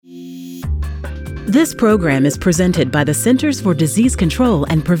This program is presented by the Centers for Disease Control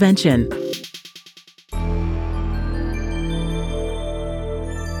and Prevention.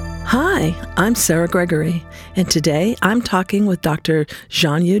 Hi, I'm Sarah Gregory, and today I'm talking with Dr.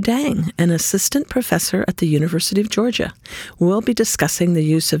 Xiangyu Deng, an assistant professor at the University of Georgia. We'll be discussing the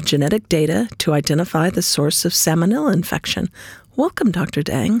use of genetic data to identify the source of Salmonella infection. Welcome, Dr.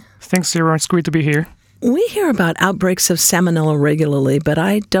 Deng. Thanks, Sarah. It's great to be here. We hear about outbreaks of Salmonella regularly, but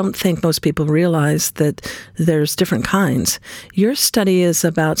I don't think most people realize that there's different kinds. Your study is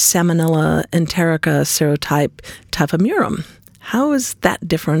about Salmonella enterica serotype Typhimurium. How is that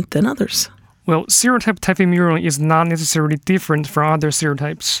different than others? Well, serotype Typhimurium is not necessarily different from other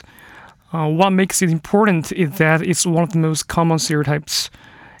serotypes. What makes it important is that it's one of the most common serotypes,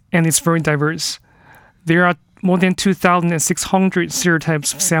 and it's very diverse. There are more than 2,600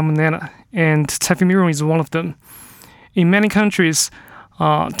 serotypes of Salmonella, and Typhimurium is one of them. In many countries,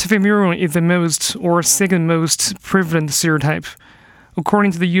 Typhimurium is the most or second most prevalent serotype.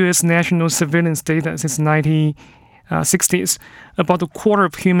 According to the U.S. national surveillance data since 1960s, about a quarter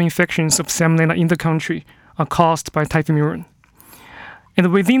of human infections of Salmonella in the country are caused by Typhimurium.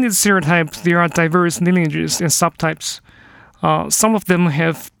 And within this serotype, there are diverse lineages and subtypes. Some of them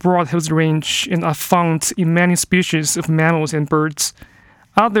have broad host range and are found in many species of mammals and birds.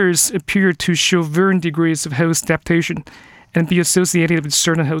 Others appear to show varying degrees of host adaptation and be associated with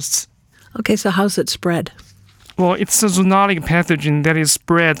certain hosts. Okay, so how's it spread? Well, it's a zoonotic pathogen that is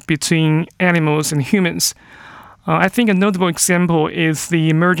spread between animals and humans. I think a notable example is the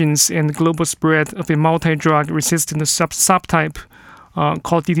emergence and global spread of a multi-drug resistant subtype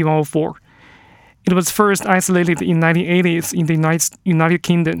called DT104. It was first isolated in the 1980s in the United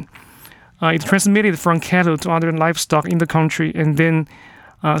Kingdom. It transmitted from cattle to other livestock in the country and then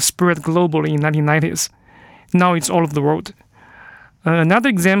spread globally in the 1990s. Now it's all over the world. Another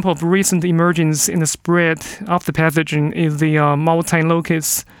example of recent emergence in the spread of the pathogen is the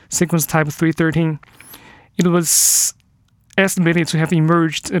multi-locus sequence type 313. It was estimated to have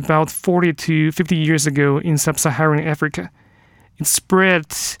emerged about 40 to 50 years ago in sub-Saharan Africa. Its spread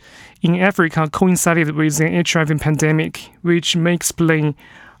in Africa coincided with an HIV pandemic, which may explain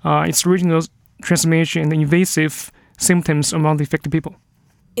its regional transmission and invasive symptoms among the affected people.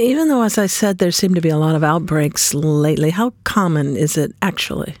 Even though, as I said, there seem to be a lot of outbreaks lately, how common is it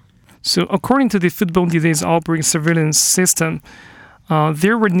actually? So according to the Foodborne Disease Outbreak Surveillance System,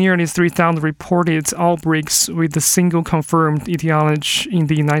 there were nearly 3,000 reported outbreaks with a single confirmed etiology in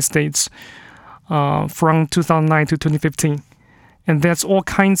the United States from 2009 to 2015. And that's all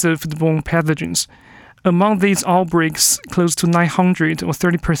kinds of foodborne pathogens. Among these outbreaks, close to 900 or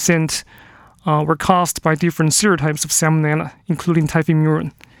 30% were caused by different serotypes of Salmonella, including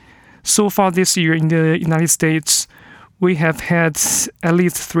Typhimurium. So far this year in the United States, we have had at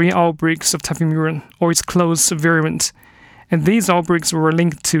least 3 outbreaks of Typhimurium or its close variant. And these outbreaks were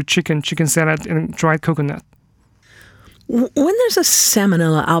linked to chicken salad, and dried coconut. When there's a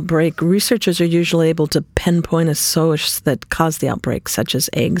Salmonella outbreak, researchers are usually able to pinpoint a source that caused the outbreak, such as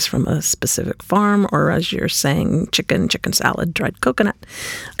eggs from a specific farm, or as you're saying, chicken salad, dried coconut.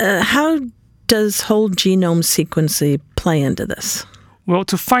 How does whole genome sequencing play into this? Well,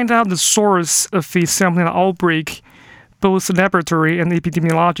 to find out the source of the Salmonella outbreak, both laboratory and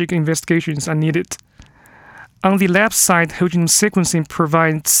epidemiologic investigations are needed. On the lab side, whole genome sequencing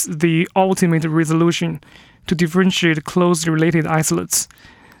provides the ultimate resolution to differentiate closely related isolates.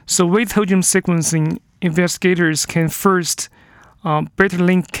 So with whole genome sequencing, investigators can first better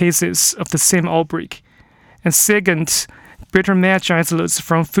link cases of the same outbreak, and second, better match isolates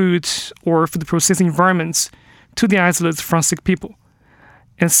from food or food processing environments to the isolates from sick people.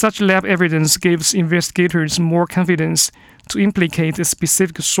 And such lab evidence gives investigators more confidence to implicate a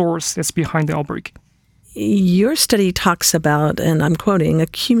specific source that's behind the outbreak. Your study talks about, and I'm quoting,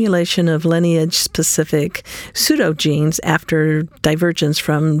 accumulation of lineage-specific pseudogenes after divergence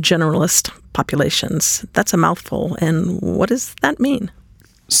from generalist populations. That's a mouthful. And what does that mean?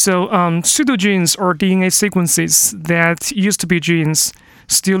 So pseudogenes are DNA sequences that used to be genes,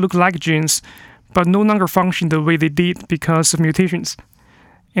 still look like genes, but no longer function the way they did because of mutations.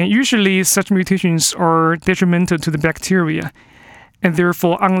 And usually such mutations are detrimental to the bacteria and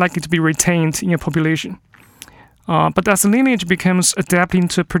therefore unlikely to be retained in a population. But as the lineage becomes adapting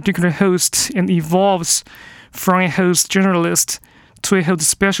to a particular host and evolves from a host generalist to a host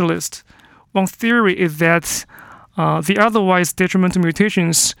specialist, one theory is that the otherwise detrimental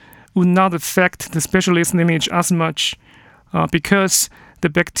mutations would not affect the specialist lineage as much because the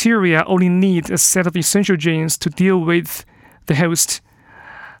bacteria only need a set of essential genes to deal with the host.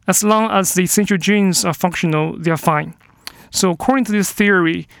 As long as the essential genes are functional, they are fine. So according to this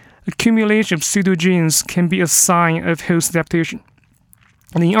theory, accumulation of pseudogenes can be a sign of host adaptation.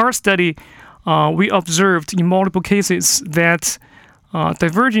 And in our study, we observed in multiple cases that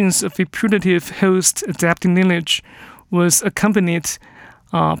divergence of a putative host adapting lineage was accompanied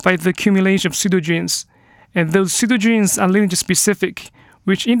by the accumulation of pseudogenes. And those pseudogenes are lineage-specific,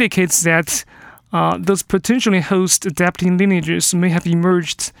 which indicates that those potentially host adapting lineages may have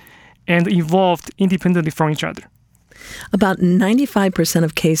emerged and evolved independently from each other. About 95%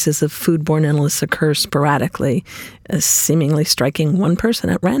 of cases of foodborne illness occur sporadically, seemingly striking one person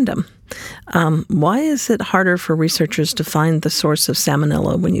at random. Why is it harder for researchers to find the source of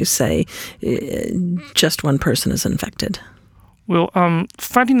Salmonella when you say just one person is infected? Well,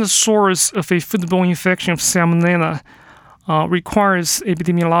 finding the source of a foodborne infection of Salmonella requires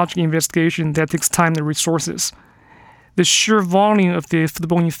epidemiologic investigation that takes time and resources. The sheer volume of the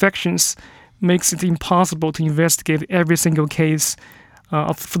foodborne infections makes it impossible to investigate every single case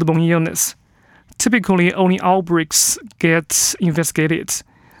of foodborne illness. Typically, only outbreaks get investigated.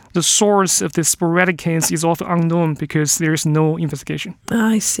 The source of the sporadic case is often unknown because there is no investigation.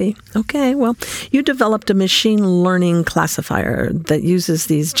 I see. Okay, well, you developed a machine learning classifier that uses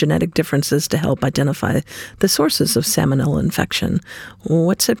these genetic differences to help identify the sources of Salmonella infection.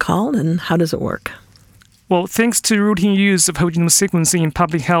 What's it called and how does it work? Well, thanks to routine use of whole genome sequencing in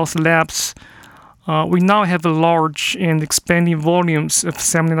public health labs, we now have a large and expanding volumes of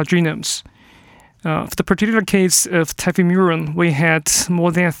Salmonella genomes. For the particular case of Typhimurium, we had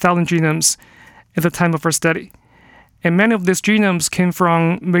more than 1,000 genomes at the time of our study. And many of these genomes came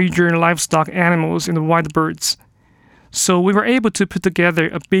from major livestock animals and wild birds. So we were able to put together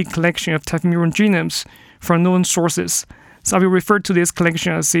a big collection of Typhimurium genomes from known sources. So I will refer to this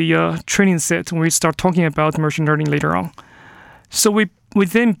collection as a training set when we start talking about machine learning later on. So we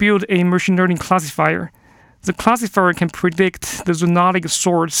then built a machine learning classifier. The classifier can predict the zoonotic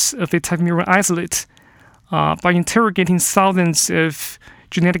source of a Typhimurium isolate by interrogating thousands of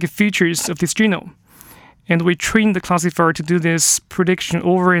genetic features of this genome. And we trained the classifier to do this prediction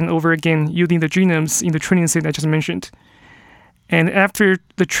over and over again using the genomes in the training set I just mentioned. And after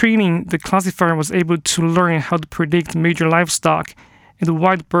the training, the classifier was able to learn how to predict major livestock and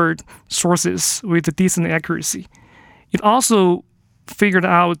wild bird sources with a decent accuracy. It also figured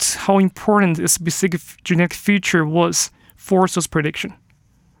out how important a specific genetic feature was for such prediction.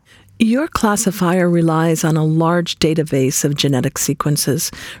 Your classifier relies on a large database of genetic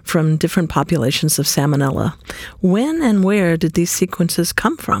sequences from different populations of Salmonella. When and where did these sequences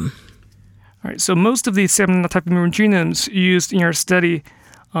come from? All right, so most of the Salmonella Typhimurium genomes used in our study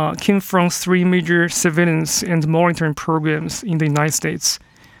came from 3 major surveillance and monitoring programs in the United States.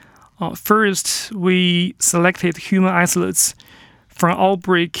 First, we selected human isolates from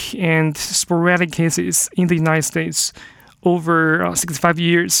outbreak and sporadic cases in the United States over 65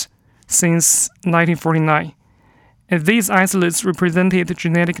 years since 1949. And these isolates represented the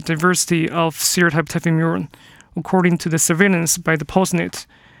genetic diversity of serotype Typhimurium according to the surveillance by the PulseNet,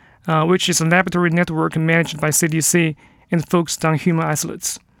 which is a laboratory network managed by CDC and focused on human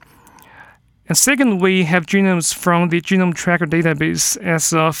isolates. And second, we have genomes from the Genome Tracker database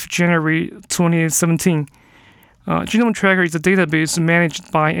as of January 2017. Genome Tracker is a database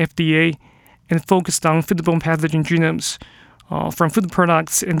managed by FDA and focused on foodborne pathogen genomes from food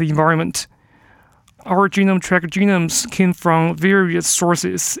products and the environment. Our Genome Tracker genomes came from various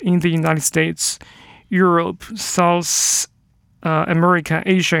sources in the United States, Europe, South America,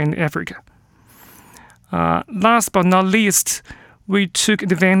 Asia, and Africa. Last but not least, we took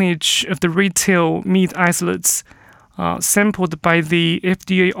advantage of the retail meat isolates sampled by the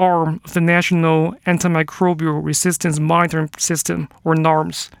FDA arm of the National Antimicrobial Resistance Monitoring System, or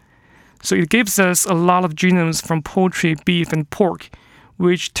NARMS. So it gives us a lot of genomes from poultry, beef, and pork,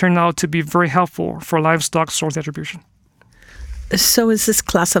 which turned out to be very helpful for livestock source attribution. So is this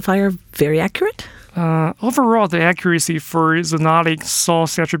classifier very accurate? Overall, the accuracy for zoonotic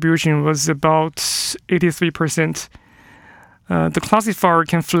source attribution was about 83%. The classifier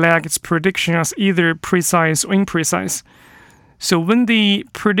can flag its prediction as either precise or imprecise. So when the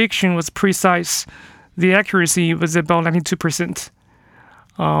prediction was precise, the accuracy was about 92%.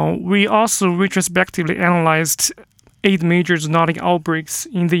 We also retrospectively analyzed 8 major zoonotic outbreaks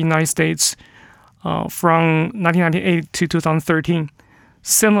in the United States from 1998 to 2013.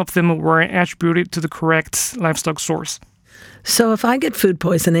 Some of them were attributed to the correct livestock source. So if I get food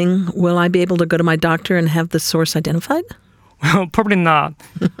poisoning, will I be able to go to my doctor and have the source identified? Well, probably not.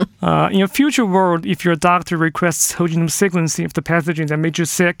 In a future world, if your doctor requests whole genome sequencing of the pathogen that made you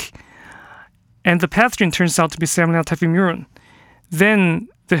sick, and the pathogen turns out to be Salmonella Typhimurium, then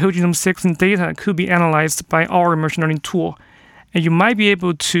the whole genome sequencing data could be analyzed by our machine learning tool and you might be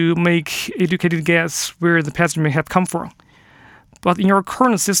able to make educated guess where the pathogen may have come from. But in our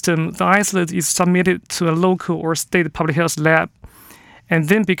current system, the isolate is submitted to a local or state public health lab and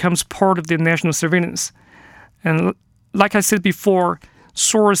then becomes part of the national surveillance. And like I said before,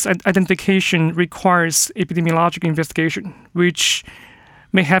 source identification requires epidemiological investigation, which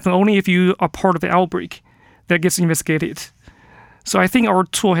may happen only if you are part of the outbreak that gets investigated. So I think our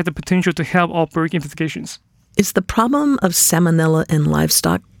tool has the potential to help outbreak investigations. Is the problem of Salmonella in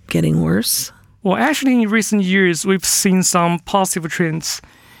livestock getting worse? Well, actually, in recent years, we've seen some positive trends.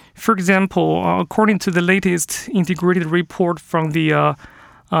 For example, according to the latest integrated report from the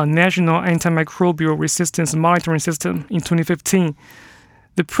National Antimicrobial Resistance Monitoring System in 2015,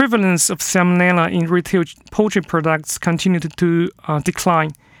 the prevalence of Salmonella in retail poultry products continued to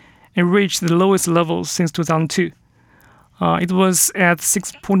decline and reached the lowest level since 2002. It was at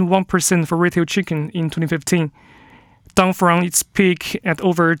 6.1% for retail chicken in 2015, down from its peak at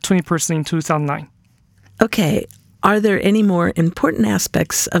over 20% in 2009. Okay, are there any more important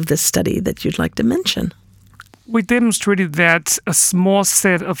aspects of this study that you'd like to mention? We demonstrated that a small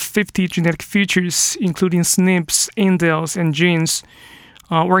set of 50 genetic features, including SNPs, indels, and genes,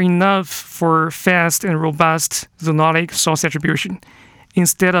 were enough for fast and robust zoonotic source attribution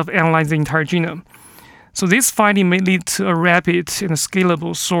instead of analyzing the entire genome. So this finding may lead to a rapid and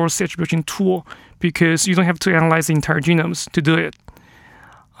scalable source attribution tool because you don't have to analyze the entire genomes to do it.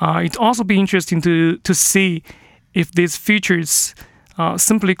 It'd also be interesting to see if these features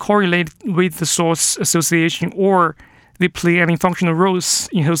simply correlate with the source association or they play any functional roles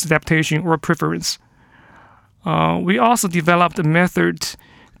in host adaptation or preference. We also developed a method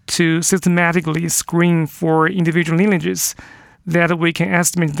to systematically screen for individual lineages that we can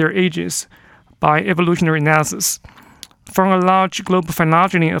estimate their ages by evolutionary analysis. From a large global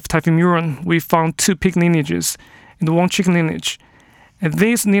phylogeny of Typhimurium, we found 2 pig lineages and 1 chicken lineage. And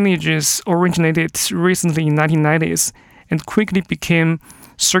these lineages originated recently in the 1990s and quickly became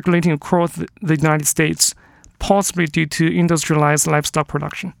circulating across the United States, possibly due to industrialized livestock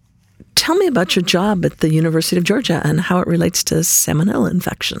production. Tell me about your job at the University of Georgia and how it relates to Salmonella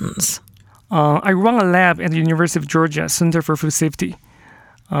infections. I run a lab at the University of Georgia Center for Food Safety.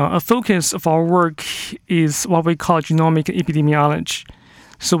 A focus of our work is what we call genomic epidemiology.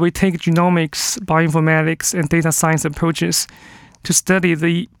 So we take genomics, bioinformatics, and data science approaches to study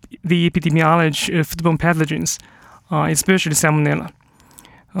the epidemiology of foodborne pathogens, especially Salmonella.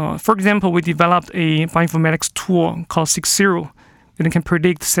 For example, we developed a bioinformatics tool called Xiangyu that can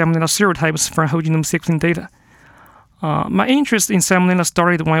predict Salmonella serotypes from whole genome sequencing data. My interest in Salmonella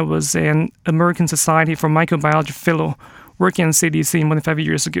started when I was an American Society for Microbiology fellow working at CDC more than 5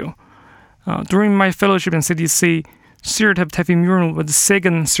 years ago. During my fellowship in CDC, serotype Typhimurium was the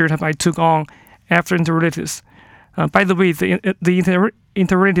second serotype I took on after enteritis. By the way, the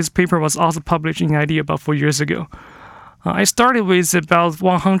enteritis paper was also published in ID about 4 years ago. I started with about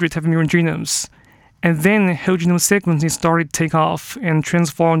 100 Typhimurium genomes, and then whole genome sequencing started to take off and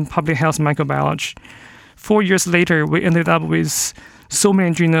transform public health microbiology. 4 years later, we ended up with so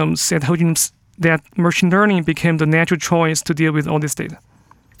many genomes and whole genomes that machine learning became the natural choice to deal with all this data.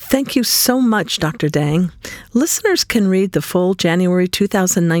 Thank you so much, Dr. Deng. Listeners can read the full January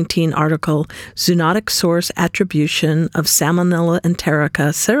 2019 article, Zoonotic Source Attribution of Salmonella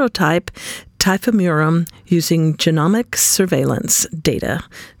enterica Serotype Typhimurium Using Genomic Surveillance Data,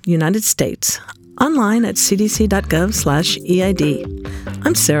 United States, online at cdc.gov/EID.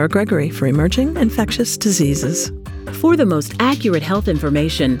 I'm Sarah Gregory for Emerging Infectious Diseases. For the most accurate health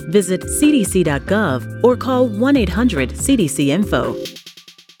information, visit cdc.gov or call 1-800-CDC-INFO.